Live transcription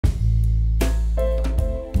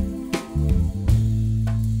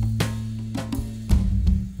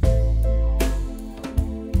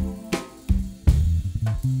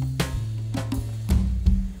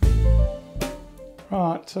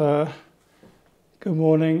Right, good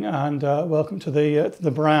morning and welcome to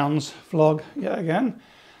the Browns vlog yet again.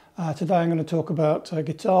 Today I'm going to talk about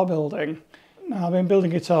guitar building. Now, I've been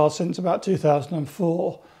building guitars since about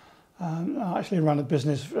 2004. I actually ran a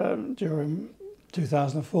business during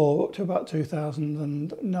 2004 up to about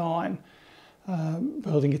 2009,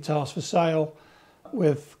 building guitars for sale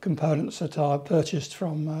with components that I purchased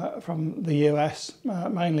from the US,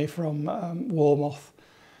 mainly from Walnut.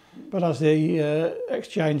 But as the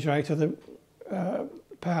exchange rate of the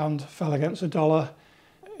pound fell against the dollar,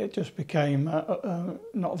 it just became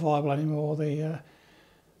not viable anymore. The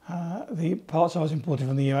parts I was importing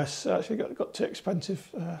from the US actually got too expensive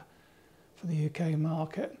for the UK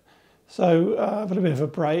market. So I've had a bit of a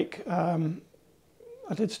break. I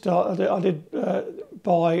did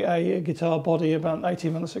buy a guitar body about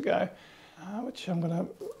 18 months ago, which I'm going to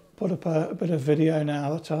put up a bit of video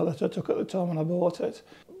now that I took at the time when I bought it.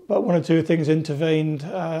 But one or two things intervened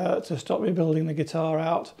to stop me building the guitar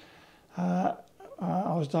out. I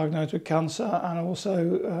was diagnosed with cancer, and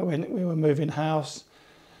also we were moving house,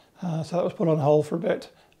 so that was put on hold for a bit.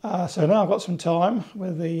 So now I've got some time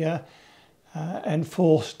with the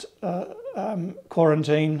enforced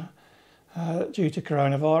quarantine due to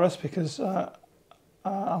coronavirus, because I'm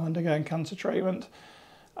undergoing cancer treatment.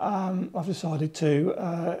 I've decided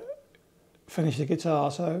to finish the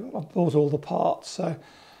guitar, so I've bought all the parts. So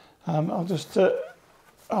I'll just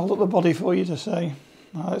hold up the body for you to see.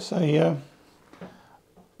 It's a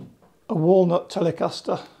Walnut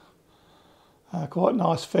Telecaster, quite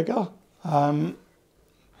nice figure. I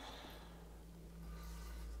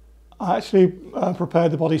actually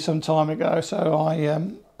prepared the body some time ago, so I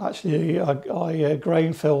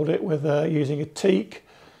grain filled it with using a teak,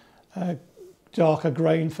 darker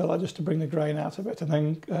grain filler, just to bring the grain out of it, and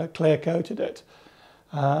then clear coated it.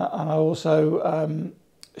 And I also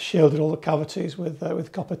shielded all the cavities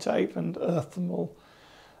with copper tape and earthed them all.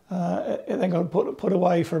 It then got put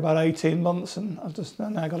away for about 18 months, and I've just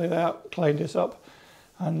now got it out, cleaned it up,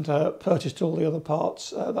 and purchased all the other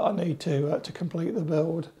parts that I need to complete the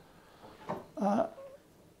build. I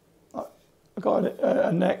got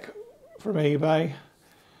a neck from eBay.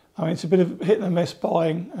 I mean, it's a bit of hit and miss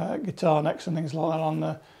buying guitar necks and things like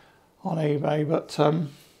that on eBay, but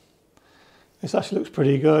this actually looks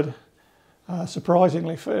pretty good.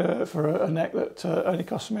 Surprisingly, for a neck that only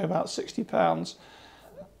cost me about £60.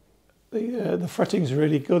 The fretting's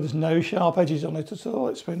really good. There's no sharp edges on it at all.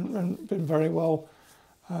 It's been very well.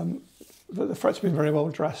 The fret's been very well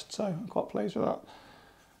dressed, so I'm quite pleased with that.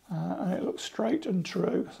 And it looks straight and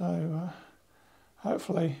true. So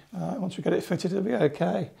hopefully, once we get it fitted, it'll be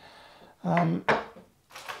okay.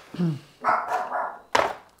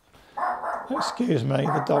 Excuse me,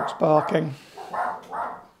 the dog's barking.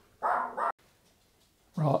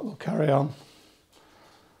 Right, we'll carry on.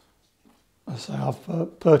 So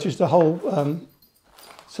I've purchased a whole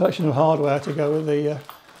selection of hardware to go with the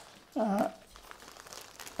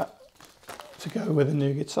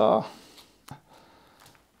new guitar.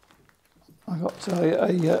 I got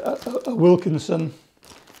a Wilkinson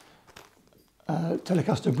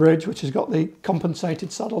Telecaster bridge, which has got the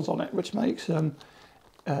compensated saddles on it, which makes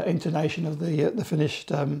intonation of the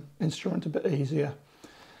finished instrument a bit easier.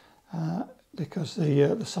 Because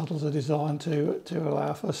the saddles are designed to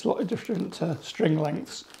allow for slightly different string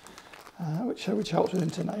lengths, which helps with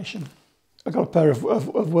intonation. I got a pair of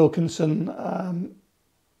Wilkinson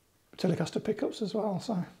Telecaster pickups as well.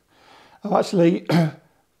 So I've actually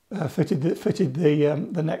fitted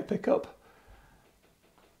the neck pickup.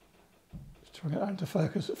 Just trying to get that into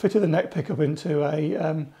focus. Fitted the neck pickup into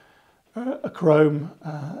a chrome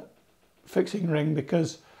fixing ring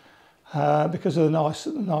because of the nice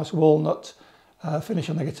walnut finish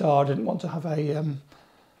on the guitar. I didn't want to have a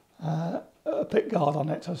pick guard on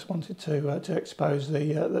it. I just wanted to expose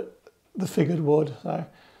the figured wood. So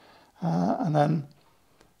and then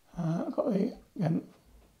I've got again.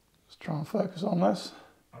 Let's try and focus on this.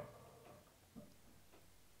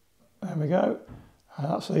 There we go.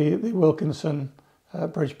 That's the Wilkinson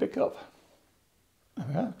bridge pickup. There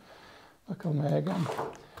we go. Look on there again.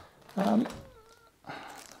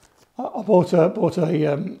 I bought a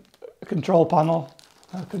control panel,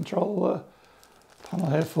 panel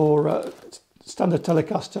here for standard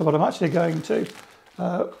Telecaster, but I'm actually going to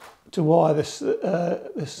wire this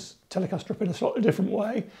Telecaster up in a slightly different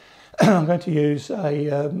way. I'm going to use a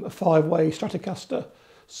 5-way Stratocaster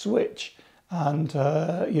switch and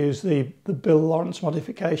use the Bill Lawrence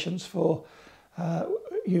modifications for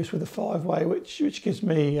use with a 5-way, which gives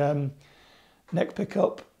me neck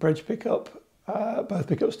pickup, bridge pickup, both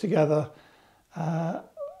pickups together,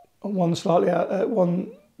 one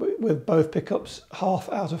with both pickups half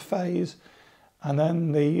out of phase, and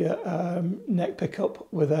then the neck pickup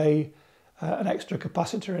with an extra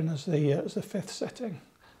capacitor in as the fifth setting.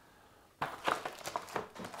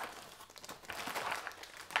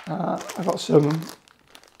 I've got some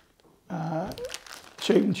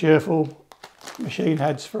cheap and cheerful machine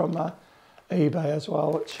heads from eBay as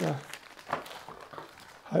well, which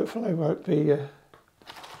hopefully won't be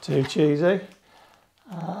too cheesy.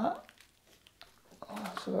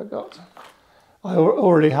 So I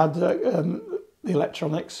already had the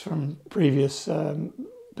electronics from previous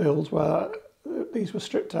builds where these were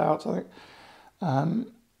stripped out, I think.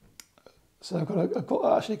 So I've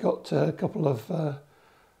actually got a couple of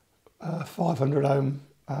 500 ohm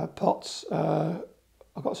pots.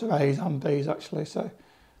 I've got some A's and B's actually, so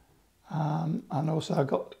and also I've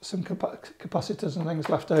got some capacitors and things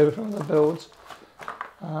left over from the builds.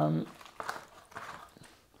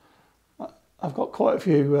 I've got quite a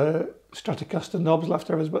few Telecaster knobs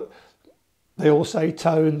left over, but they all say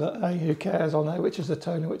tone, that hey, who cares? I know which is the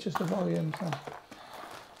tone and which is the volume.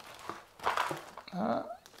 So.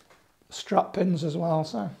 Strap pins as well,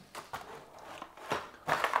 so.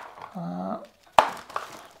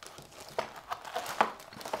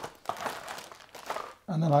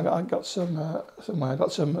 And then I got some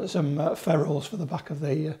ferrules for the back of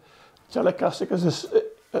the Telecaster, because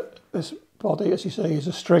this body, as you see, is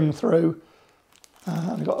a string through,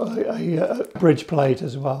 and I've got a bridge plate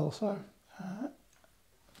as well, so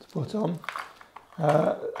to put on.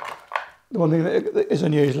 The one thing that is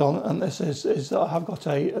unusual on this is that I have got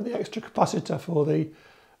the extra capacitor for the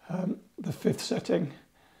fifth setting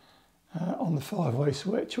on the 5-way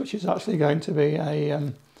switch, which is actually going to be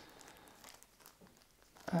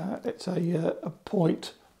it's a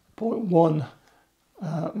 0.1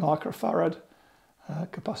 microfarad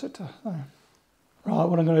capacitor. Right,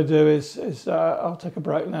 what I'm going to do is I'll take a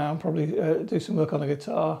break now and probably do some work on the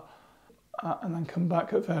guitar, and then come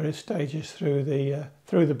back at various stages through the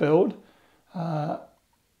build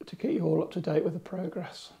to get you all up to date with the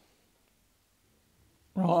progress.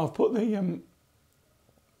 Right, I've put the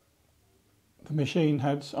machine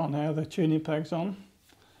heads on here, the tuning pegs on.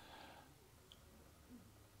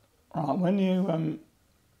 Right, when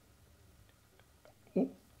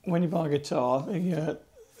you buy a guitar, the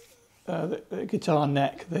guitar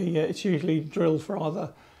neck, it's usually drilled for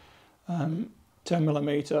either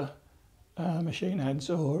 10mm machine heads,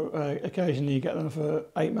 or occasionally you get them for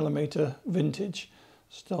 8mm vintage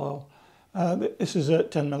style. This is at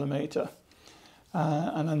 10mm,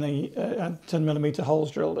 and then the 10mm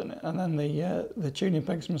holes drilled in it, and then the tuning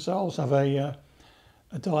pegs themselves have a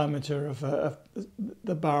diameter of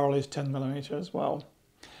the barrel is 10mm as well.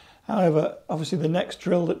 However, obviously the neck's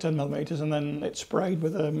drilled at 10mm and then it's sprayed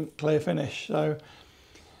with a clear finish, so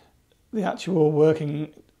the actual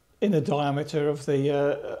working inner diameter of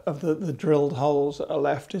the drilled holes that are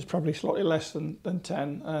left is probably slightly less than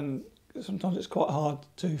 10, and sometimes it's quite hard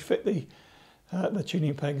to fit the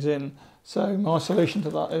tuning pegs in. So my solution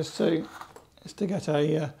to that is to get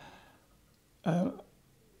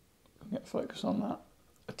get focus on that,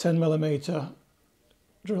 a 10mm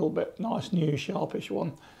drill bit, nice new sharpish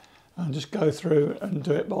one, and just go through and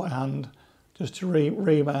do it by hand, just to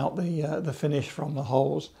ream out the finish from the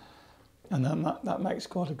holes, and then that makes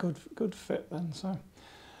quite a good fit then. So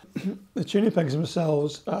the tuning pegs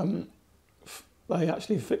themselves, they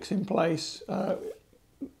actually fix in place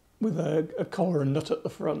with a collar and nut at the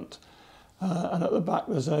front, and at the back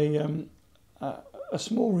there's a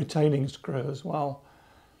small retaining screw as well,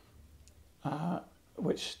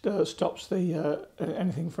 which stops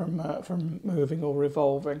anything from moving or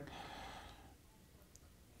revolving.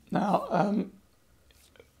 Now,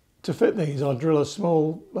 to fit these, I drill a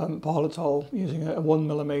small pilot hole using a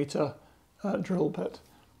 1mm drill bit.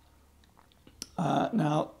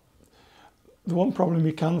 Now, the one problem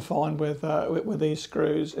you can find with these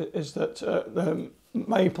screws is that the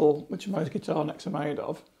maple, which most guitar necks are made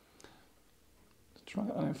of, let's try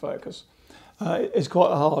and get that in focus, is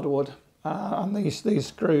quite a hard wood. And these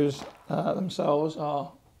screws themselves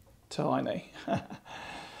are tiny.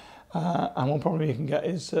 And one problem you can get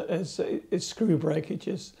is screw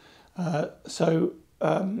breakages. So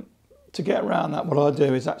to get around that, what I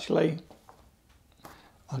do is actually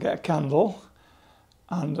I'll get a candle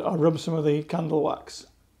and I rub some of the candle wax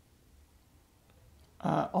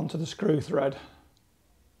onto the screw thread.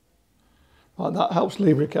 Like that helps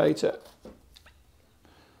lubricate it.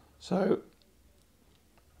 So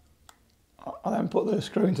I then put the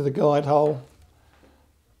screw into the guide hole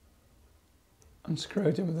and screw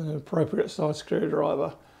it in with an appropriate size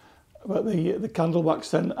screwdriver. But the candle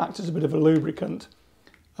wax then acts as a bit of a lubricant,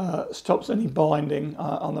 stops any binding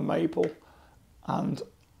on the maple and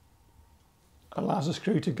allows the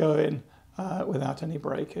screw to go in without any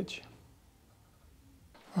breakage.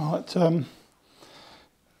 Right,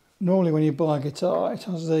 normally when you buy a guitar, it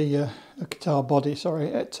has the a guitar body. Sorry,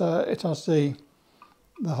 it has the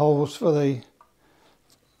holes for the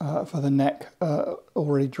neck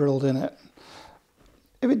already drilled in it.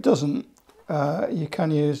 If it doesn't, you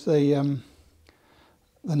can use the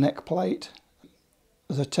neck plate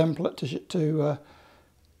as a template to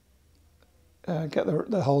get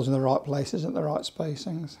the holes in the right places at the right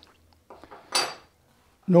spacings.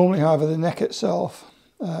 Normally, however, the neck itself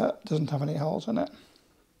doesn't have any holes in it,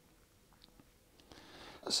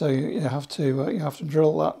 so you have to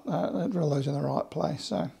drill those in the right place.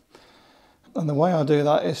 So, and the way I do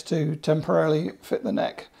that is to temporarily fit the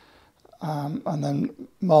neck and then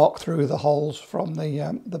mark through the holes from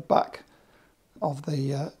the back of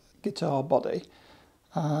the guitar body,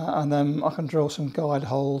 and then I can drill some guide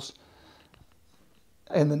holes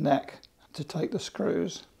in the neck to take the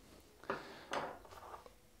screws.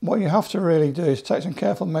 What you have to really do is take some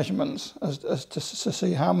careful measurements as to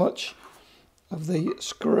see how much of the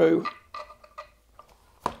screw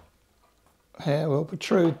here will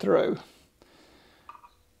protrude through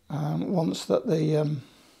once the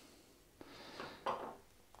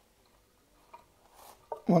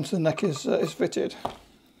neck is fitted.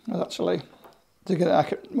 Actually, to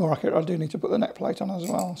get it more accurate, I do need to put the neck plate on as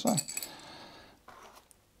well. So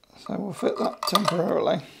we'll fit that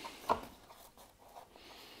temporarily.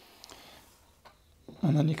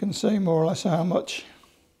 And then you can see more or less how much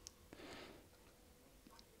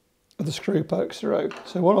of the screw pokes through.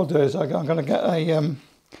 So what I'll do is I'm going to get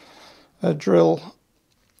a drill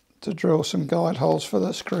to drill some guide holes for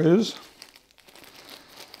the screws.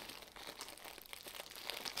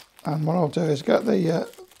 And what I'll do is get the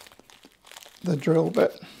drill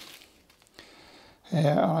bit here,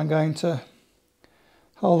 and I'm going to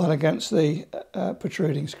hold that against the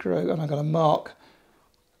protruding screw, and I'm going to mark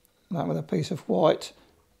that with a piece of white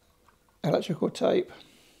electrical tape,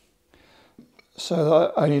 so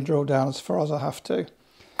that I only drill down as far as I have to.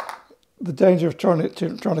 The danger of trying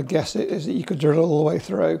to guess it is that you could drill all the way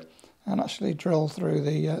through and actually drill through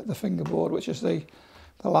the fingerboard, which is the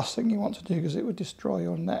last thing you want to do, because it would destroy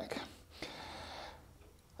your neck.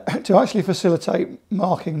 To actually facilitate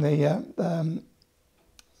marking the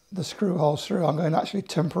screw holes through, I'm going to actually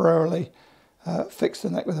temporarily fix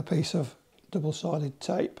the neck with a piece of double-sided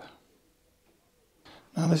tape.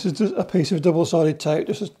 Now this is just a piece of double-sided tape.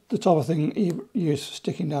 This is the type of thing you use for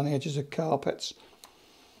sticking down the edges of carpets.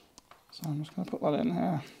 So I'm just going to put that in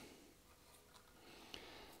here.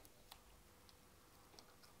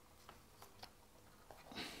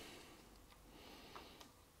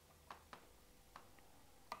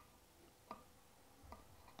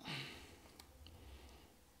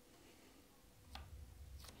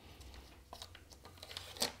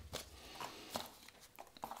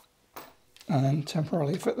 And then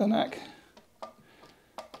temporarily fit the neck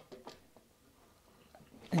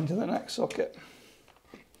into the neck socket.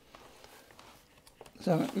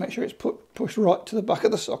 So make sure it's pushed right to the back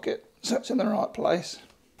of the socket so it's in the right place.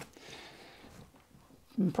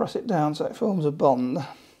 And press it down so it forms a bond.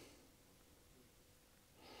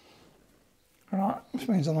 Right, which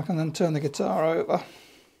means that I can then turn the guitar over.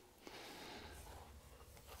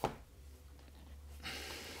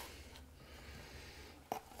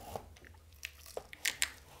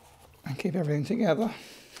 Keep everything together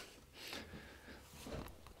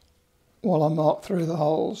while I mark through the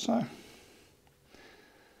holes. So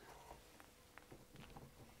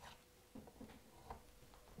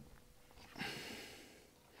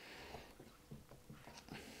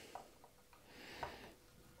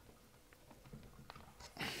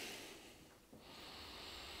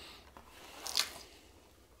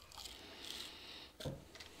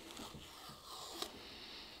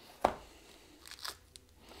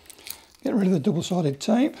get rid of the double-sided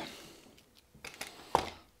tape.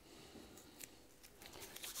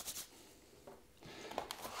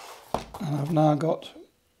 And I've now got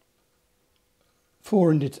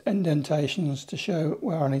 4 indentations to show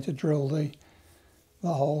where I need to drill the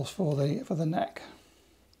holes for the neck.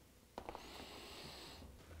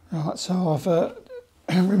 Right, so I've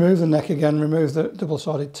removed the neck again, removed the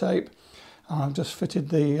double-sided tape, and I've just fitted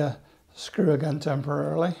the screw again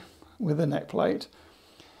temporarily with the neck plate.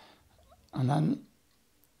 And then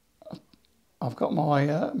I've got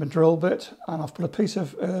my drill bit, and I've put a piece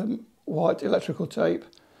of white electrical tape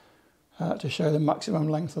to show the maximum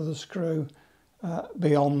length of the screw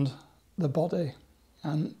beyond the body,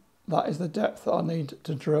 and that is the depth that I need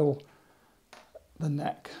to drill the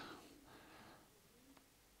neck.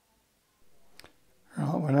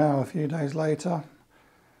 Right, we're now a few days later,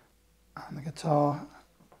 and the guitar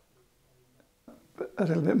a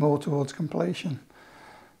little bit more towards completion.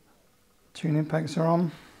 Tuning pegs are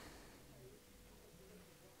on,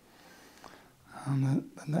 and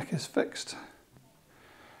the neck is fixed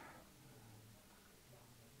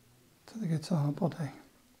to the guitar body.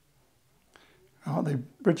 Right, the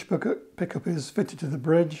bridge pickup is fitted to the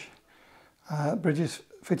bridge. Bridge is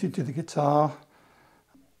fitted to the guitar.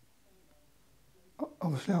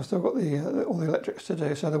 Obviously, I've still got all the electrics to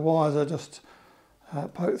do, so the wires are just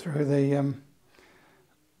poked through the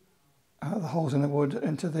holes in the wood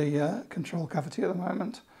into the control cavity at the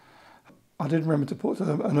moment. I did remember to put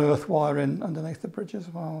an earth wire in underneath the bridge as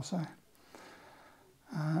well, so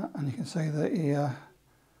and you can see that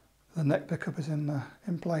the neck pickup is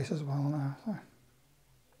in place as well now. So.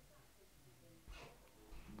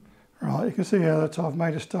 Right, you can see here that I've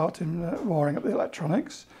made a start in wiring up the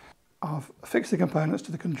electronics. I've fixed the components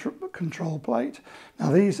to the control plate.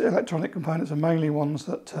 Now these electronic components are mainly ones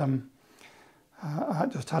that I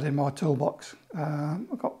just had in my toolbox.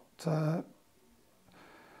 I've got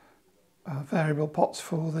variable pots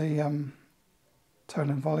for the tone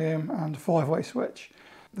and volume and 5-way switch.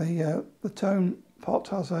 The tone pot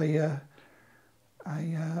has a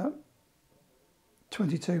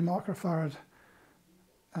 22 microfarad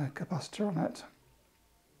capacitor on it.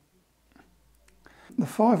 The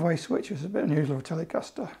 5-way switch is a bit unusual for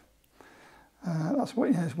Telecaster. That's what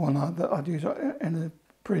is one that I'd use in a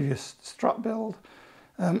previous Strat build,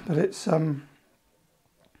 but it's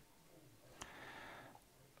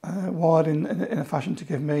wired in a fashion to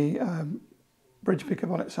give me bridge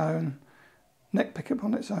pickup on its own, neck pickup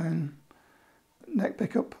on its own, neck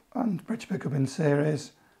pickup and bridge pickup in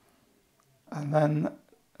series, and then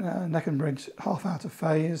neck and bridge half out of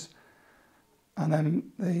phase, and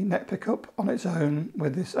then the neck pickup on its own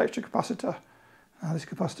with this extra capacitor. Now this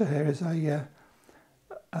capacitor here is a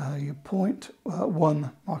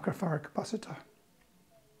 0.1 microfarad capacitor.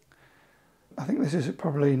 I think this is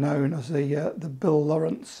probably known as the Bill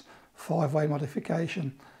Lawrence 5-way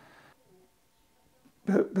modification.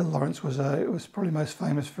 Bill Lawrence was probably most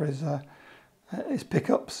famous for his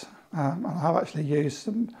pickups, and I have actually used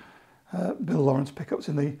some Bill Lawrence pickups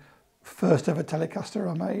in the first ever Telecaster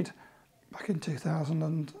I made back in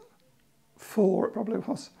 2004. It probably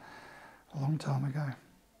was a long time ago.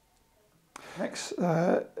 Next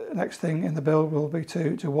thing in the build will be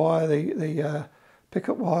to wire the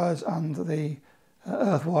pickup wires and the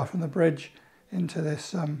earth wire from the bridge into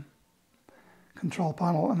this control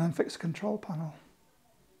panel, and then fix the control panel.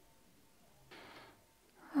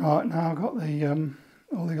 Right, now I've got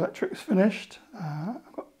all the electrics finished.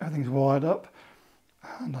 I've got everything's wired up,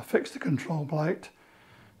 and I fixed the control plate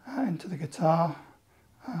into the guitar.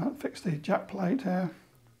 Fixed the jack plate here,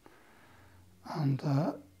 and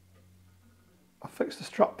I fixed the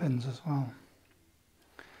strap pins as well.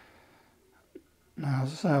 Now,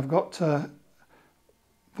 as I say, I've got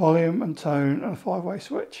volume and tone and a 5-way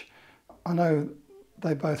switch. I know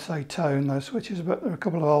they both say tone, those switches, but there are a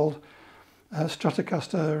couple of old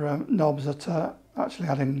Stratocaster knobs that I actually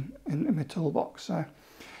had in my toolbox. So,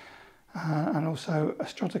 and also a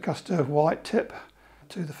Stratocaster white tip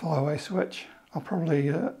to the 5-way switch. I'll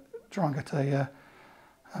probably try and get a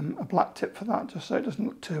black tip for that, just so it doesn't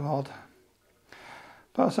look too odd.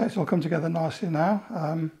 But I'd say it's all come together nicely now.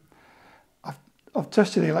 I've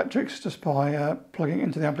tested the electrics just by plugging it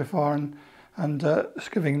into the amplifier and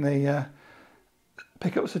just giving the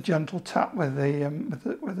pickups a gentle tap with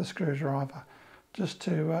the screwdriver, just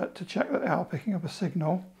to check that they are picking up a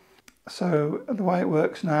signal. So the way it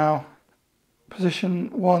works now,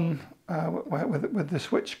 position 1 with the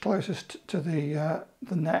switch closest to the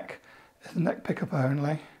neck is the neck pickup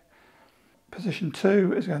only. Position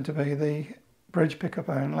 2 is going to be the bridge pickup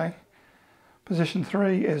only. Position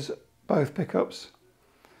 3 is both pickups.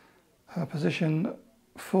 Position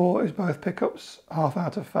 4 is both pickups, half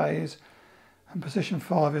out of phase, and position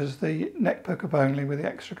 5 is the neck pickup only with the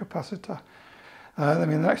extra capacitor. I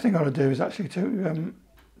mean, the next thing I've got to do is actually to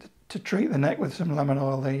treat the neck with some lemon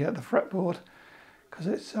oil, the fretboard, because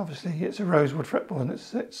it's obviously a rosewood fretboard and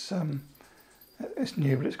it's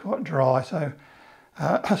new, but it's quite dry. So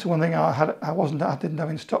that's one thing I didn't have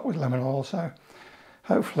in stock with lemon oil. So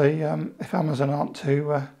hopefully, if Amazon aren't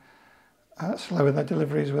too slow with their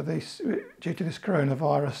deliveries with this due to this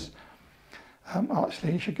coronavirus, I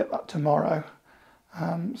actually should get that tomorrow,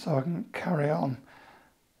 so I can carry on.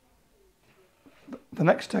 The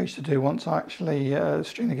next stage to do once I actually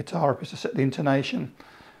string the guitar up is to set the intonation.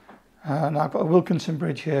 And I've got a Wilkinson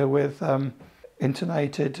bridge here with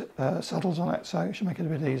intonated saddles on it, so it should make it a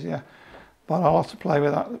bit easier. But I'll have to play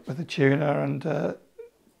with that with the tuner and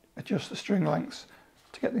adjust the string lengths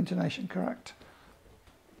to get the intonation correct.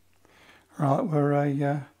 Right, we're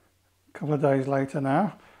a couple of days later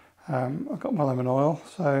now. I've got my lemon oil,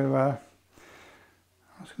 so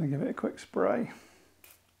I'm just going to give it a quick spray.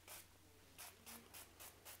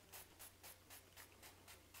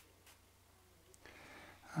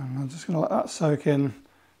 And I'm just going to let that soak in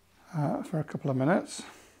for a couple of minutes.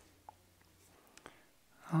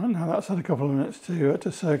 Right, now that's had a couple of minutes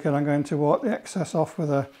to soak in, I'm going to wipe the excess off with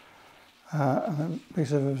a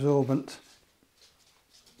piece of absorbent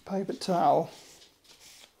paper towel.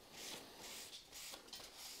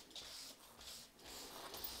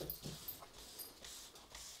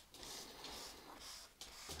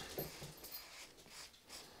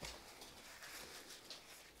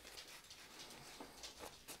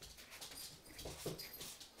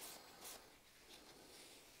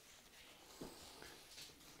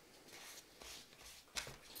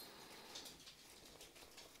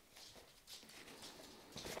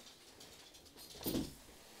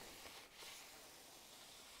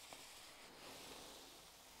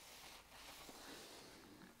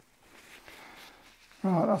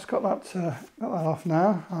 Right, that's got that off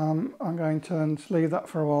now. I'm going to leave that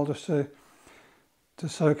for a while just to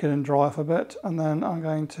soak in and dry off a bit, and then I'm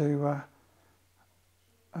going to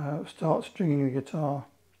start stringing the guitar.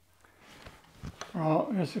 Right,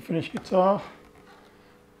 here's the finished guitar.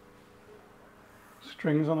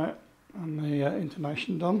 Strings on it and the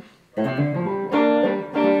intonation done.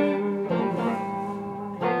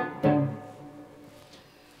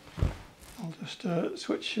 I'll just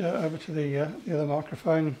switch over to the other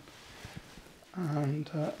microphone, and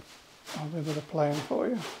I'll do a bit of playing for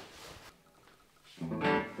you.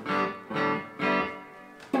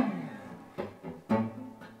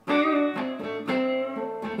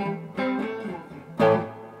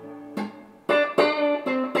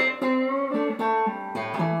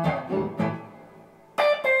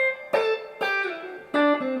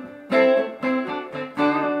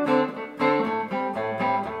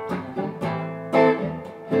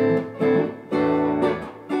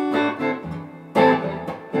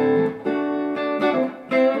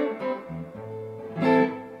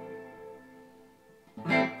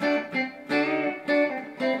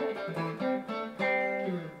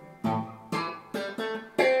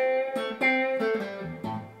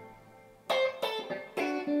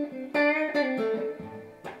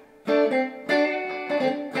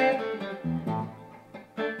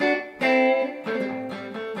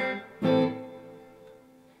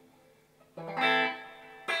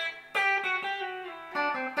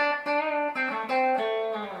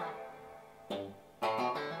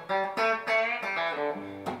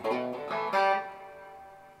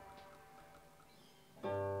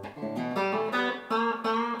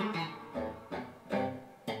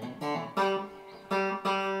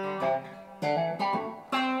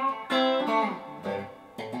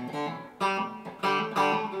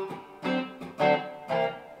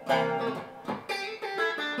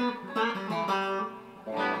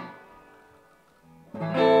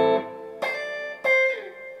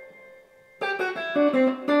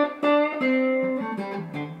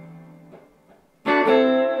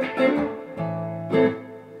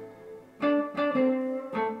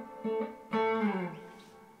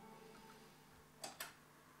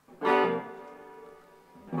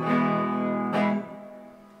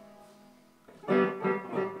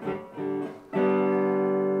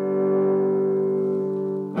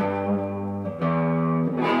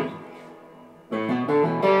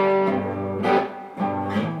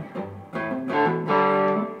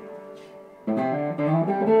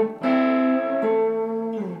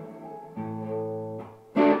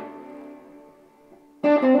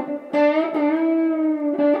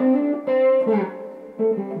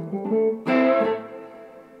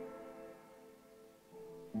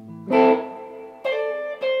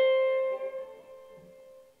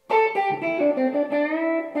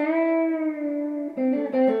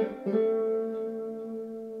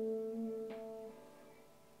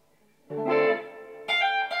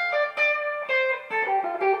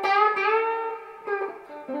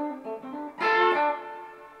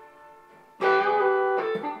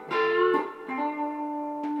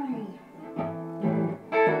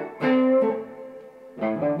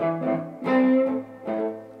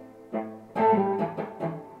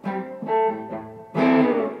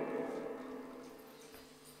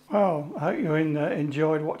 Well, I hope you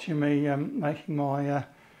enjoyed watching me making my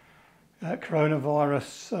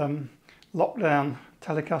coronavirus lockdown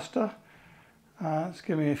Telecaster. It's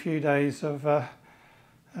given me a few days of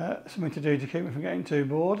something to do to keep me from getting too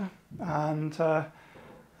bored, and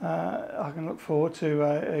I can look forward to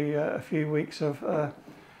a few weeks of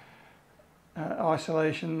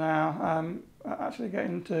isolation now. Actually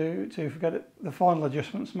getting to get the final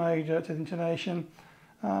adjustments made to the intonation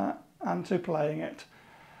and to playing it.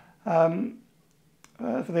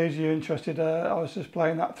 For those of you interested, I was just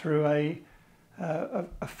playing that through a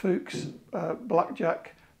Fuchs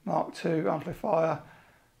Blackjack Mark II amplifier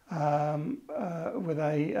with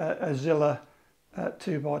a Zilla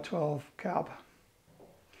 2x12 cab.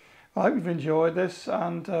 I hope you've enjoyed this,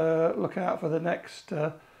 and look out for the next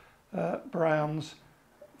Browns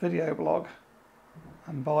video blog,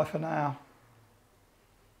 and bye for now.